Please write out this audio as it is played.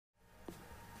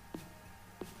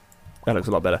That looks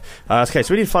a lot better. Okay,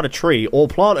 so we need to find a tree, or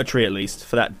plant a tree at least,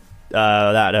 for that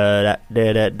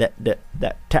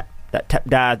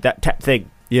tap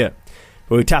thing. Yeah,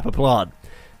 where we tap a plant.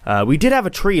 We did have a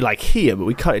tree like here, but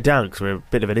we cut it down because we're a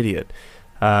bit of an idiot.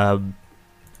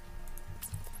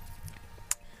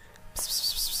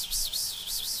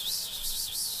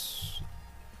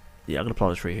 Yeah, I'm gonna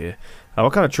plant a tree here.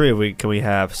 What kind of tree can we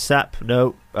have? Sap?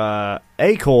 No.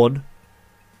 Acorn.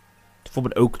 To form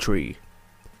an oak tree.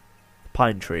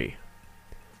 Pine tree.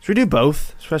 Should we do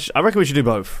both? I reckon we should do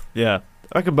both. Yeah,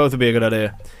 I reckon both would be a good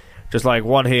idea. Just like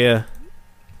one here,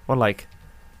 one like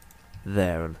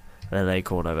there, and then an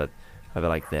acorn over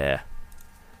like there.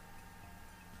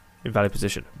 In valid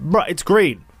position. Bruh, it's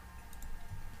green.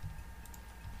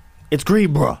 It's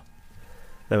green, bruh.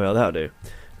 There we are, that'll do.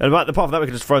 And apart from that, we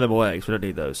can just throw them away because we don't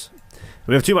need those.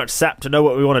 We have too much sap to know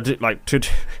what we want to do. Like, we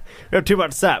have too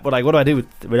much sap. But like, what do I do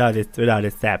without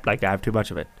this sap? Like, I have too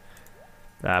much of it.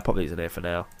 Pop these in here for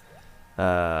now.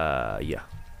 Yeah.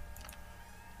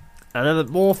 And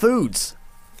then more foods.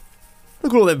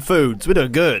 Look at all them foods. We're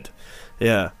doing good.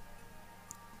 Yeah.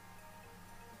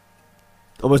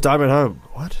 Almost diamond home.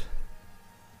 What?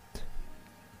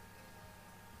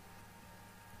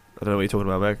 I don't know what you're talking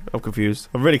about, Meg. I'm confused.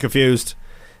 I'm really confused.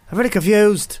 I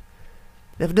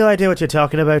have no idea what you're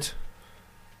talking about.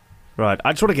 Right,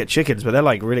 I just want to get chickens, but they're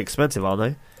like really expensive, aren't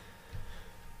they?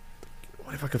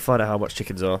 What if I can find out how much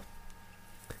chickens are?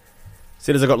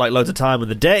 Seeing as I got like loads of time in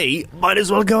the day, might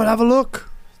as well go and have a look.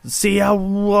 See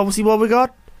what we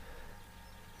got.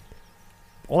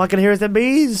 All I can hear is the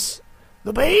bees.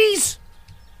 The bees!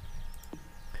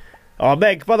 Oh,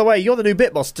 Meg, by the way, you're the new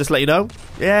bit boss, just to let you know.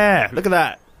 Yeah, look at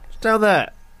that. It's down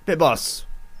there. Bit boss.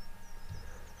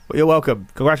 Well, you're welcome.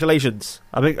 Congratulations.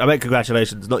 I meant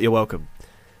congratulations, not you're welcome.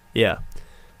 Yeah.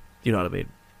 You know what I mean.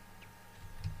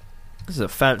 This is a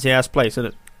fancy-ass place, isn't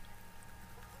it?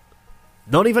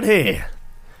 Not even here.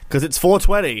 Because it's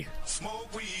 4:20.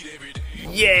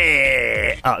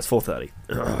 Yeah! Ah, it's 4:30.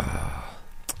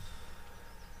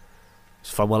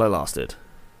 It's fun while it lasted.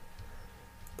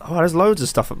 Oh, there's loads of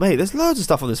stuff. Mate, there's loads of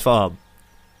stuff on this farm.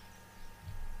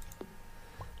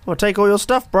 I'm gonna take all your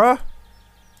stuff, bruh.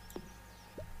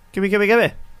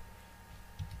 Gimme.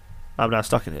 I'm now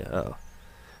stuck in here. Oh.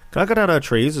 Can I go down our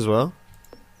trees as well?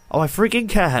 Oh, I freaking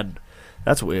can.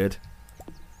 That's weird.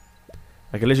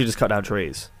 I can literally just cut down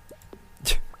trees.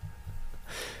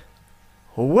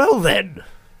 Well then.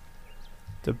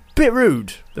 It's a bit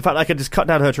rude. The fact that I can just cut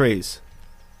down her trees.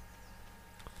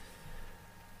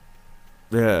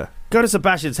 Yeah. Go to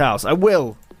Sebastian's house. I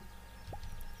will.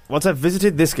 Once I've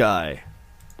visited this guy.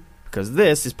 Because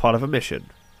this is part of a mission.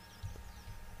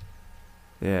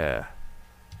 Yeah.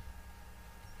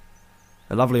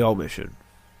 A lovely old mission.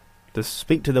 To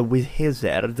speak to the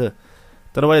wizard. Don't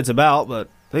know what it's about, but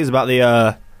I think it's about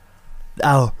the,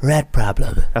 rat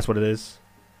problem. That's what it is.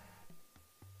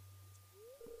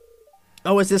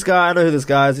 Oh, it's this guy. I know who this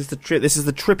guy is. This is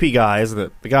the trippy guy, isn't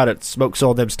it? The guy that smokes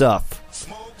all them stuff.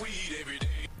 Smoke weed every day.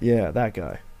 Yeah, that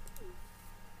guy.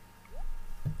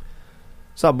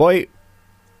 What's up, boy?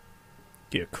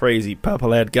 You crazy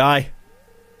purple-haired guy.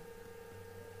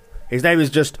 His name is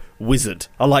just Wizard.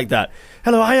 I like that.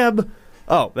 Hello, I am...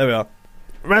 Oh, there we are.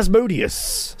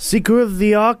 Rasmodius, seeker of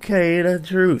the arcane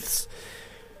truths.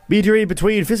 Mediator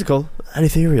between physical and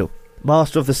ethereal.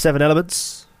 Master of the 7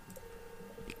 elements.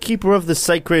 Keeper of the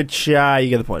sacred chat.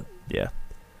 You get the point. Yeah.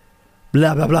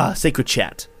 Blah, blah, blah. Sacred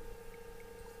chat.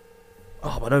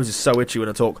 Oh, my nose is so itchy when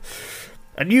I talk.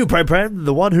 And you, Pren,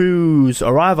 the one whose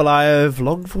arrival I have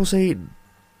long foreseen.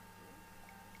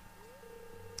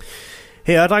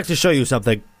 Here, I'd like to show you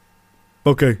something.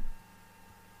 Okay.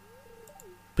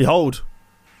 Behold.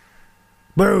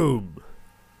 Boom.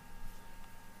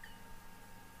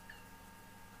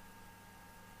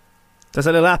 That's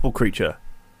a little apple creature.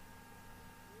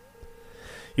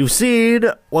 You've seen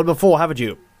one before, haven't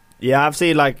you? Yeah, I've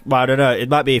seen like, well, I don't know, it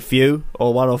might be a few,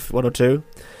 or one or two.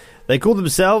 They call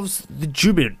themselves the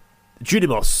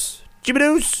Junimos.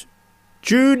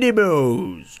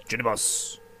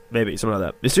 Junimos. Maybe, something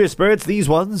like that. Mysterious spirits, these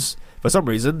ones, for some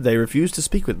reason, they refuse to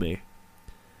speak with me.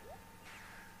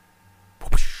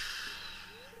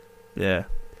 Yeah.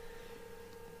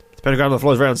 The pentagram on the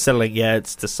floor is very unsettling. Yeah,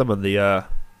 it's to summon the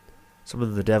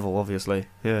devil, obviously.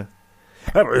 Yeah.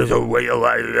 I don't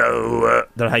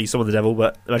know how you summon the devil,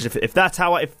 but imagine if that's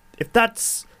how if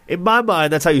that's in my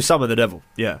mind, that's how you summon the devil.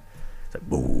 Yeah. It's like,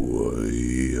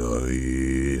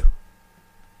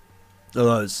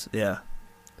 those, yeah.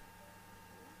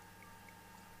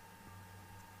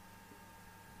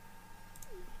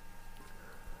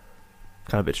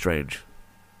 Kind of a bit strange.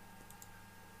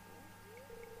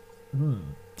 Do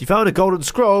You found a golden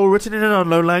scroll written in an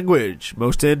unknown language.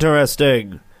 Most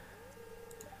interesting.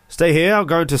 Stay here. I'm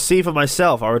going to see for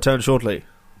myself. I'll return shortly.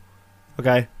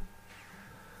 Okay.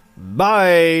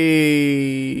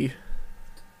 Bye.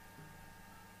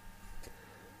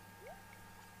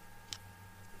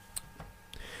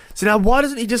 So now, why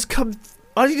doesn't he just come...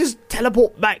 Why doesn't he just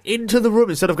teleport back into the room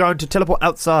instead of going to teleport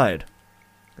outside?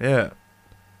 Yeah.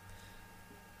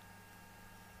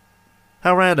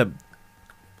 How random.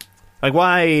 Like,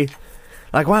 why?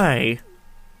 Like, why?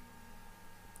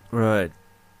 Right.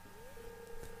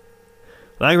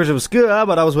 Language was obscure,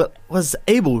 but I was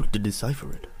able to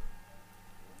decipher it.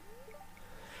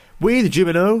 We, the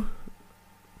Jumino...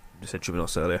 I said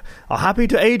Juminos earlier, are happy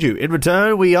to aid you. In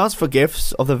return, we ask for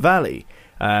gifts of the valley.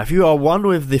 If you are one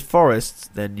with the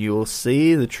forests, then you will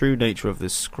see the true nature of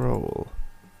this scroll.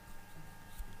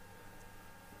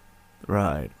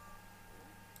 Right.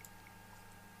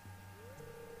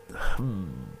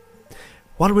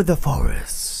 One with the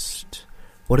forest.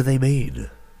 What do they mean?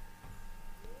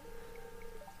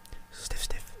 Sniff,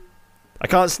 sniff. I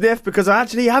can't sniff because I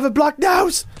actually have a blocked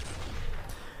nose!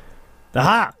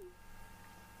 Aha!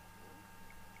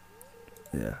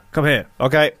 Yeah. Come here.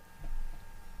 Okay.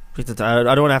 I don't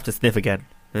want to have to sniff again.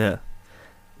 Yeah.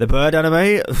 The bird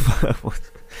anime?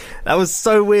 That was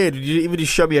so weird. Even you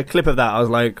showed me a clip of that, I was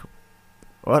like,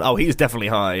 what? Oh, he's definitely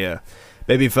high, yeah.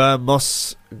 Baby fern,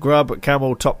 moss, grub,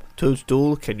 camel, top,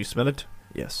 toadstool. Can you smell it?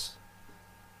 Yes.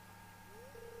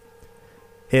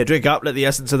 Here, drink up. Let the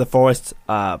essence of the forest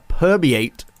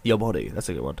permeate your body. That's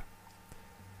a good one.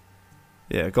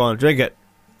 Yeah, go on, drink it.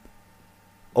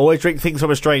 Always drink things from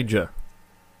a stranger.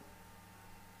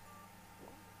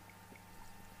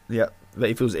 Yeah, bet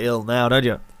he feels ill now, don't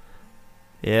you?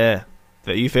 Yeah,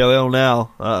 bet you feel ill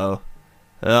now. Uh-oh.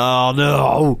 Oh,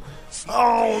 no!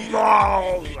 Oh,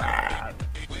 no!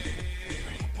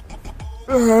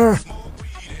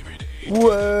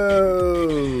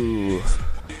 Whoa!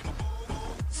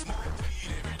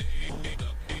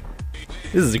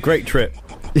 This is a great trip.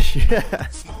 Yeah.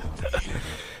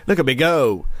 Look at me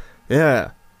go.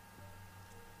 Yeah.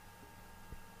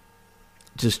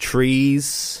 Just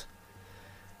trees.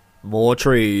 More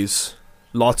trees.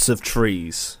 Lots of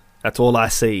trees. That's all I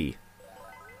see.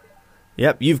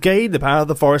 Yep, you've gained the power of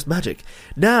the forest magic.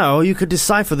 Now you can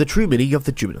decipher the true meaning of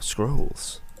the Jumino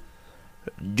scrolls.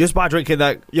 Just by drinking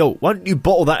that... Yo, why don't you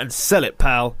bottle that and sell it,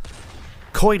 pal?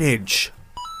 Coinage.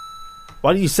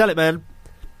 Why don't you sell it, man?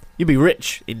 You'll be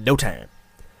rich in no time.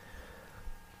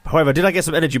 However, did I get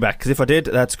some energy back? Because if I did,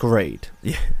 that's great.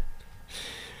 Yeah.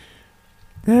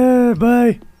 Yeah,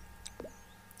 bye.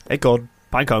 Acorn.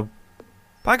 Pinecone.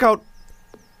 Pinecone.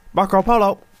 Marco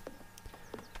Polo.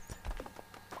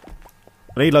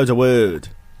 I need loads of wood.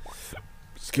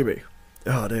 Skibby.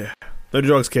 Oh dear. Don't do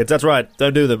drugs, kids. That's right.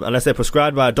 Don't do them unless they're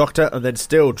prescribed by a doctor and then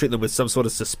still treat them with some sort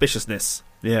of suspiciousness.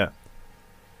 Yeah.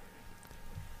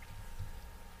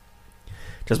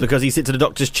 Just because he sits in a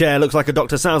doctor's chair, looks like a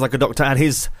doctor, sounds like a doctor, and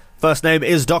his first name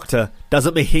is Doctor,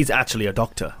 doesn't mean he's actually a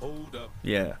doctor. Hold up.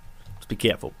 Yeah. Just be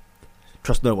careful.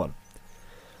 Trust no one.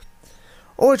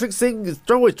 Always drink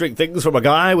things from a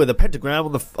guy with a pentagram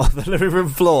on the living room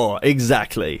floor.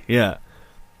 Exactly. Yeah.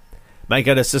 Make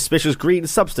it a suspicious green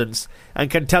substance and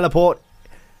can teleport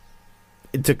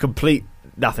into complete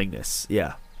nothingness.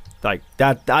 Yeah. Like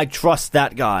that. I trust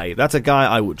that guy. That's a guy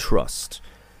I would trust.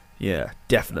 Yeah,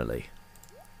 definitely.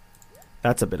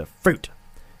 That's a bit of fruit.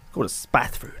 Called a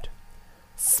spice fruit.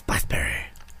 Spiceberry.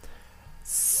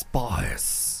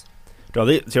 Spice.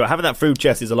 So having that food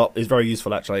chest is very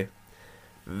useful actually.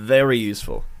 Very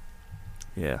useful.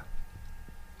 Yeah.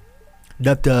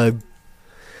 Nap time.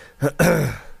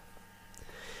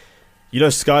 You know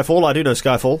Skyfall? I do know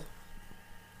Skyfall.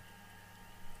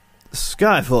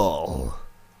 Skyfall.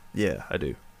 Yeah, I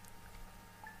do.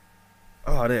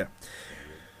 Oh dear.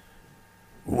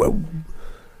 Whoa.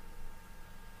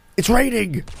 It's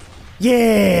raining.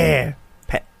 Yeah.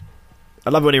 Pet. I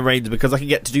love it when it rains because I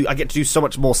get to do so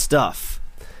much more stuff.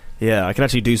 Yeah, I can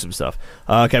actually do some stuff.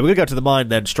 Okay, we're going to go to the mine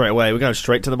then straight away. We're going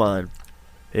straight to the mine.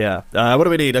 Yeah. What do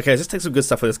we need? Okay, let's take some good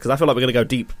stuff for this because I feel like we're going to go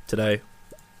deep today.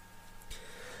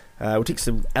 We'll take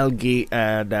some algae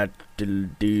and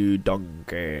do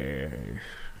donkey.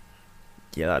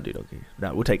 Yeah, that'll do donkey.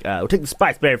 No, we'll take the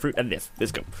spiceberry fruit and this.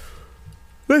 Let's go.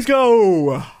 Let's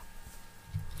go!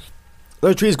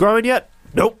 Those trees growing yet?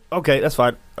 Nope. Okay, that's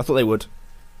fine. I thought they would.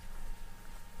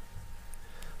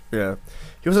 Yeah.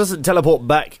 He also doesn't teleport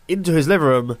back into his living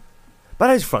room,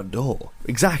 but his front door.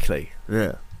 Exactly.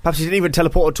 Yeah. Perhaps he didn't even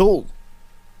teleport at all.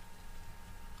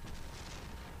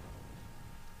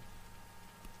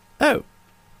 Oh.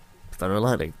 Thunder and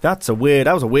lightning. That was a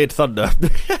weird thunder.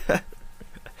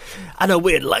 And a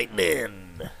weird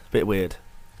lightning. Bit weird.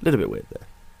 A little bit weird there.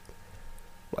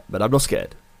 But I'm not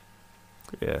scared.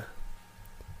 Yeah.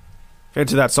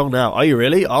 Into that song now. Are you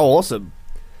really? Oh, awesome.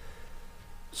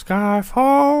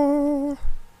 Skyfall,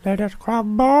 let it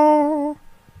crumble,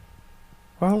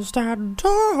 we'll stand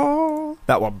tall.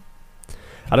 That one.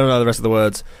 I don't know the rest of the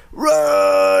words.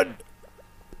 Run!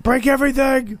 Break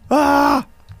everything! Ah!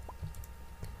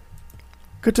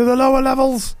 Get to the lower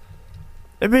levels!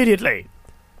 Immediately!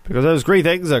 Because those green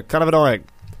things are kind of annoying.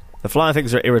 The flying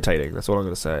things are irritating, that's what I'm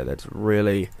going to say. That's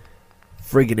really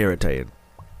friggin' irritating.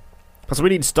 Plus we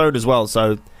need stone as well,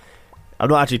 so I'm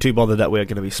not actually too bothered that we're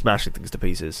going to be smashing things to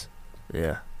pieces.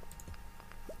 Yeah.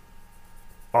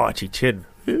 Oh, actually chin.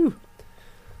 Ooh.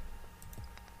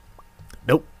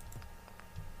 Nope.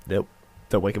 Nope.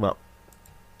 Don't wake him up.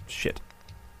 Shit.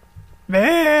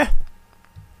 Meh!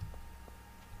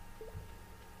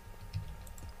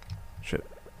 Shit.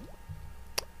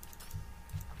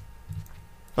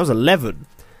 That was 11.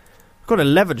 I got an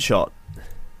 11 shot.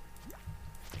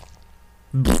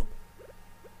 Damn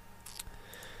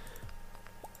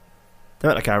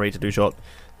it, I can't read to do short.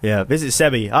 Yeah, visit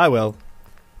Sebi. I will.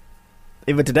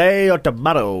 Either today or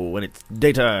tomorrow when it's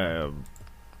daytime.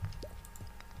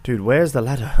 Dude, where's the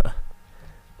ladder?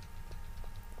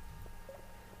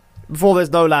 Before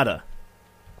there's no ladder.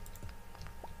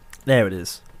 There it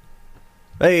is.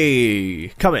 Hey,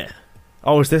 come here.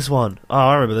 Oh, it's this one. Oh,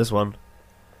 I remember this one.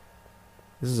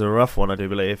 This is a rough one, I do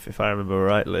believe, if I remember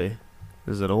rightly.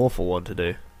 This is an awful one to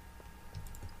do.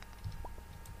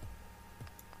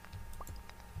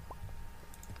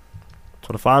 Just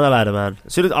want to find the ladder, man.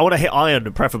 As soon as I want to hit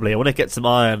iron, preferably. I want to get some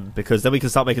iron because then we can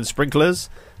start making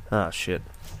sprinklers. Ah, shit.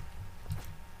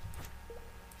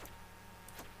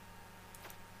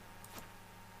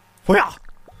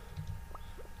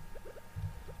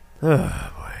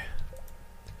 Oh boy.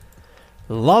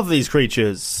 Love these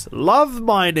creatures. Love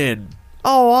mining.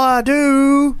 Oh, I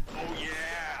do.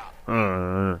 Oh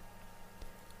yeah.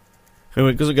 It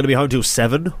wasn't going to be home till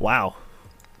 7. Wow,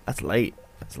 that's late.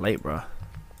 That's late, bro.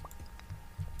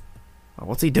 Oh,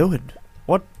 what's he doing?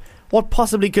 What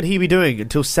possibly could he be doing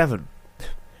until 7?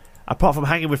 Apart from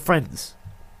hanging with friends.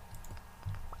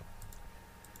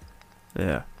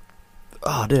 Yeah.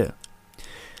 Oh dear.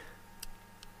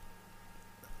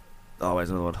 Oh, wait,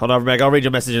 another one. Hold on, Meg. I'll read your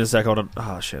message in a sec. Hold on.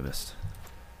 Oh, shit, I missed.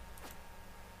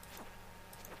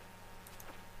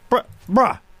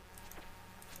 Bruh.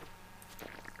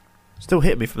 Still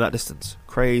hitting me from that distance.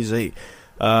 Crazy.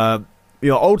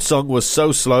 Your old song was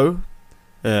so slow.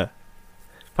 Yeah.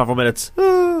 5 more minutes.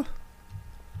 Don't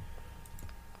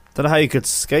know how you could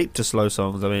skate to slow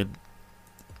songs. I mean,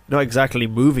 not exactly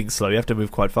moving slow. You have to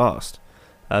move quite fast.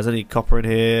 Is there any copper in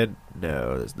here?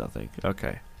 No, there's nothing.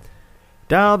 Okay.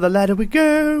 Down the ladder we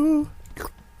go.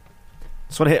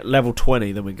 Just want to hit level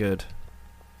 20, then we're good.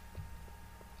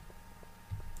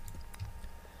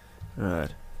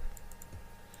 Alright.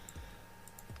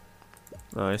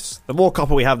 Nice. The more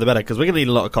copper we have, the better, because we're going to need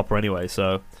a lot of copper anyway,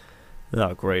 so...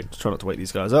 Oh, great. Just try not to wake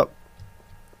these guys up.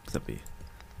 That'd be...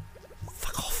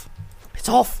 Fuck off. It's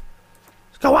off.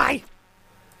 Just go away.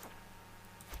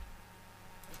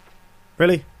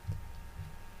 Really?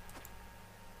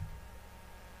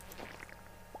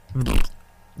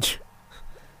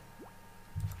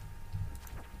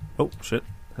 Oh, shit.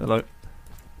 Hello.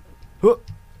 Huh.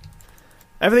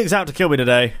 Everything's out to kill me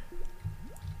today.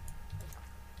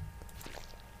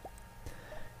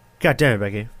 God damn it,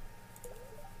 Becky.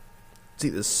 Let's eat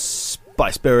this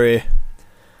spiceberry.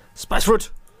 Spice fruit!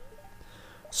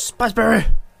 Spiceberry!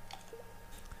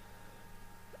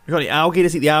 We got any algae?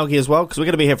 Let's eat the algae as well, because we're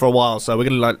going to be here for a while, so we're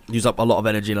going to like use up a lot of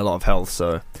energy and a lot of health,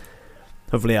 so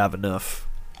hopefully I have enough.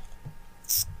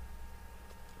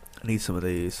 I need some of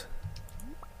these.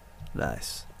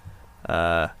 Nice.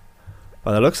 By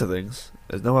the looks of things,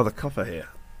 there's no other copper here.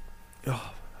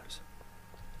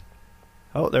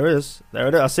 Oh, there is. There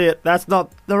it is. I see it. That's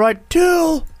not the right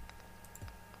tool.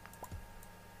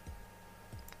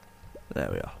 There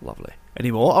we are. Lovely.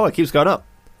 Any more? Oh, it keeps going up.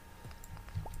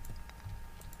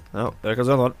 Oh, there goes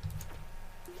another one.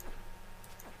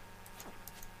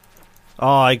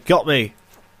 Oh, it got me.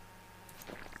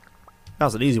 That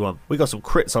was an easy one. We got some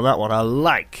crits on that one. I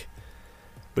like.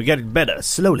 We're getting better.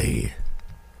 Slowly.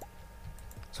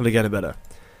 Slowly getting better.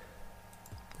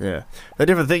 Yeah. The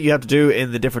different thing you have to do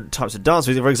in the different types of dance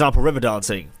music. For example, river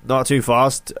dancing. Not too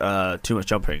fast. Too much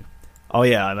jumping. Oh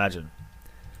yeah, I imagine.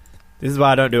 This is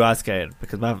why I don't do ice skating.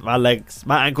 Because my legs,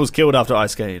 my ankles killed after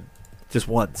ice skating. Just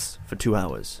once. For 2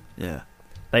 hours. Yeah.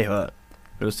 They hurt.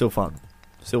 But it was still fun.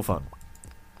 Still fun.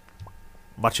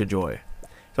 Much enjoy.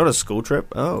 It's not a school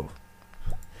trip? Oh.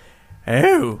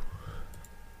 Oh.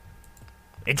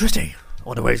 Interesting. I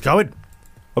wonder where he's going.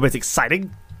 Hope it's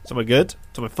exciting. Somewhere good.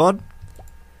 Somewhere fun.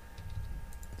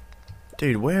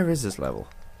 Dude, where is this level?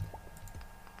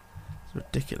 It's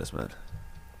ridiculous, man.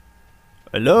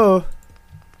 Hello?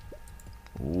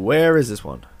 Where is this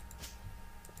one?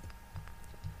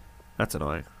 That's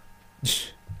annoying.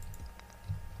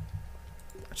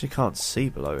 Actually can't see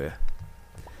below here.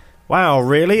 Wow,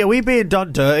 really? Are we being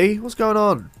done dirty? What's going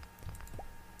on?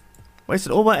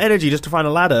 Wasted all my energy just to find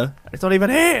a ladder. It's not even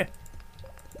here.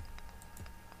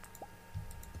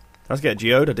 Let's get a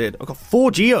geode. I did. I got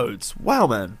 4 geodes. Wow,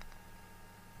 man.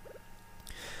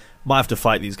 Might have to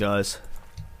fight these guys.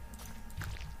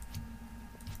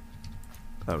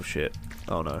 Oh shit.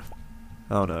 Oh no.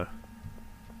 Oh no.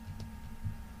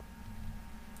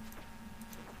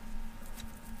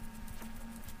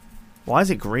 Why is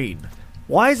it green?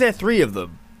 Why is there 3 of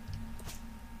them?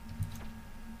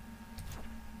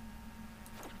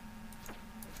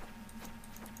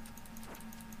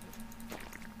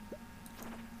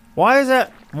 Why is it?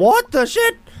 What the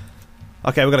shit?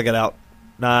 Okay, we gotta get out.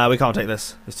 Nah, we can't take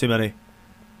this. There's too many.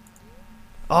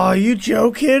 Oh, are you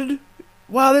joking?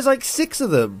 Wow, there's like 6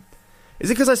 of them. Is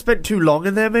it because I spent too long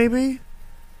in there, maybe?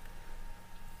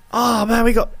 Oh, man,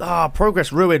 we got... Ah,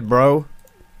 progress ruined, bro.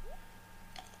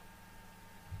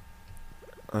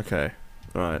 Okay.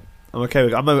 Alright. I'm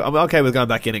okay with going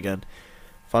back in again.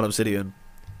 Find obsidian.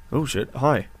 Oh, shit.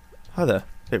 Hi. Hi there.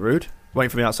 Bit rude. Waiting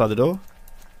for me outside the door.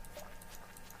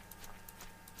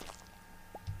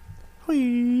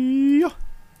 Whee!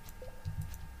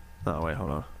 Oh, wait, hold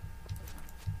on.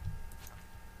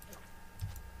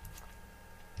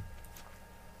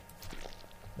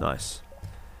 Nice.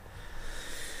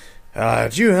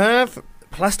 Do you have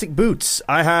plastic boots?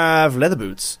 I have leather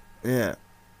boots. Yeah.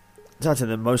 That's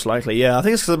them most likely. Yeah, I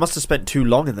think it's because I must have spent too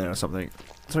long in there or something.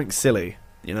 Something silly,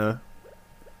 you know?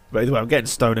 But either way, I'm getting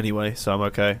stone anyway, so I'm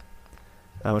okay.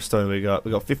 How much stone we got?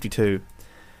 We got 52.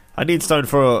 I need stone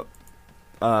for...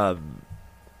 oh,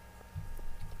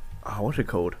 what's it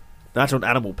called? Natural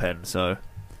animal pen, so...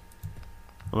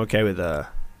 I'm okay with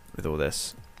all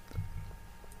this.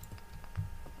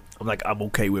 I'm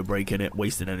okay with breaking it,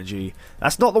 wasting energy.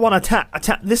 That's not the one I tapped. I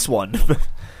tapped this one.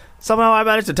 Somehow I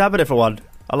managed to tap a different one.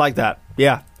 I like that.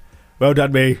 Yeah. Well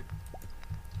done, me.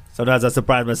 Sometimes I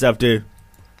surprise myself, too.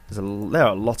 There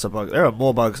are lots of bugs. There are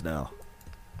more bugs now.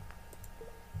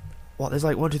 What? There's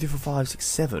like 1, 2, 3, 4, 5, 6,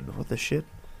 7. What the shit?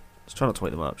 Let's try not to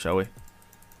wake them up, shall we?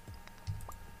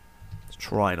 Let's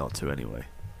try not to, anyway.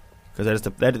 Because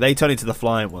they turn into the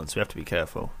flying ones, so we have to be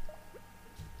careful.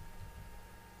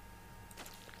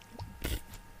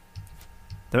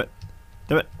 Damn it.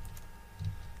 Damn it.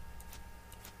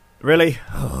 Really?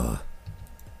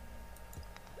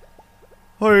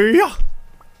 Oh,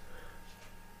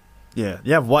 yeah,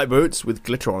 you have white boots with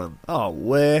glitter on them. Oh,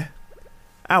 where?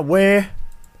 Ah, where?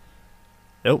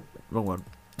 Nope, wrong one.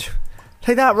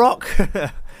 Take that, rock!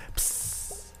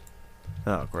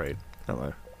 Oh, great.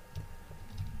 Hello.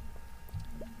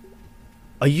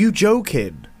 Are you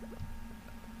joking?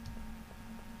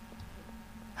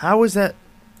 How is that?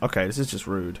 Okay, this is just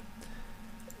rude.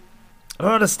 I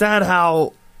don't understand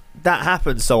how that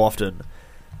happens so often.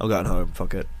 I'm going home,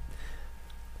 fuck it.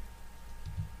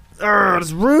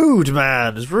 It's rude,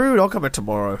 man. It's rude. I'll come back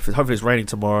tomorrow. Hopefully it's raining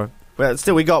tomorrow. But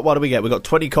still, we got, what do we get? We got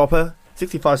 20 copper,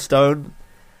 65 stone.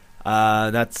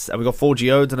 And we got 4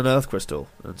 geodes and an earth crystal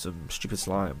and some stupid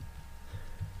slime.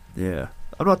 Yeah,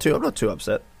 I'm not too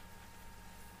upset.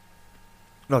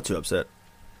 Not too upset.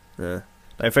 Yeah.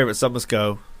 Now your favourite summer's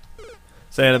go.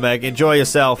 Saying to Meg, enjoy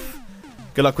yourself.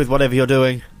 Good luck with whatever you're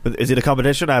doing. But is it a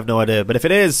competition? I have no idea. But if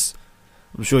it is,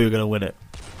 I'm sure you're going to win it.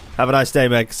 Have a nice day,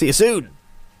 Meg. See you soon.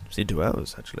 See you in 2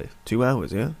 hours, actually. 2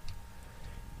 hours, yeah?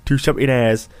 2 something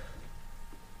hours.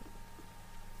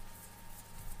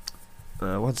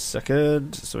 1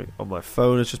 second. Something on my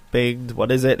phone has just pinged. What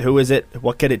is it? Who is it?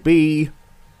 What can it be?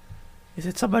 Is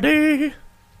it somebody? I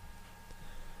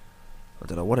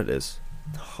don't know what it is.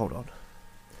 Hold on.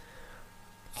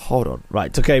 Hold on.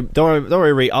 Right, okay. Don't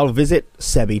worry. I'll visit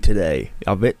Sebi today.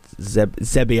 I'll visit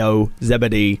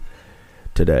Zebedee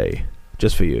today.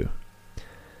 Just for you.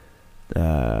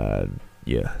 Yeah,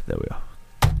 there we are.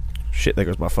 Shit, there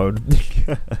goes my phone.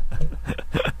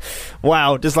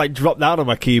 Wow, just like dropped down on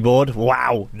my keyboard.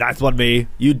 Wow, nice one, me.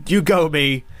 You go,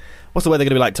 me. What's the weather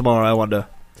gonna be like tomorrow, I wonder?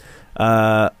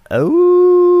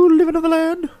 Oh, living off the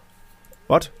land.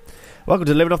 What? Welcome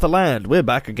to Living Off the Land. We're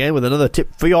back again with another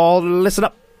tip for y'all. Listen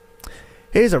up.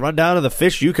 Here's a rundown of the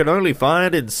fish you can only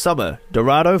find in summer.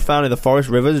 Dorado, found in the forest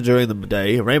rivers during the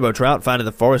day. Rainbow trout, found in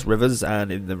the forest rivers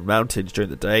and in the mountains during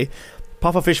the day.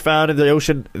 Pufferfish found in the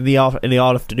ocean in the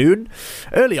afternoon.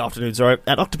 Early afternoon, sorry.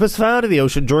 And octopus found in the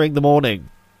ocean during the morning.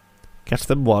 Catch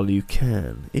them while you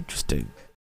can. Interesting.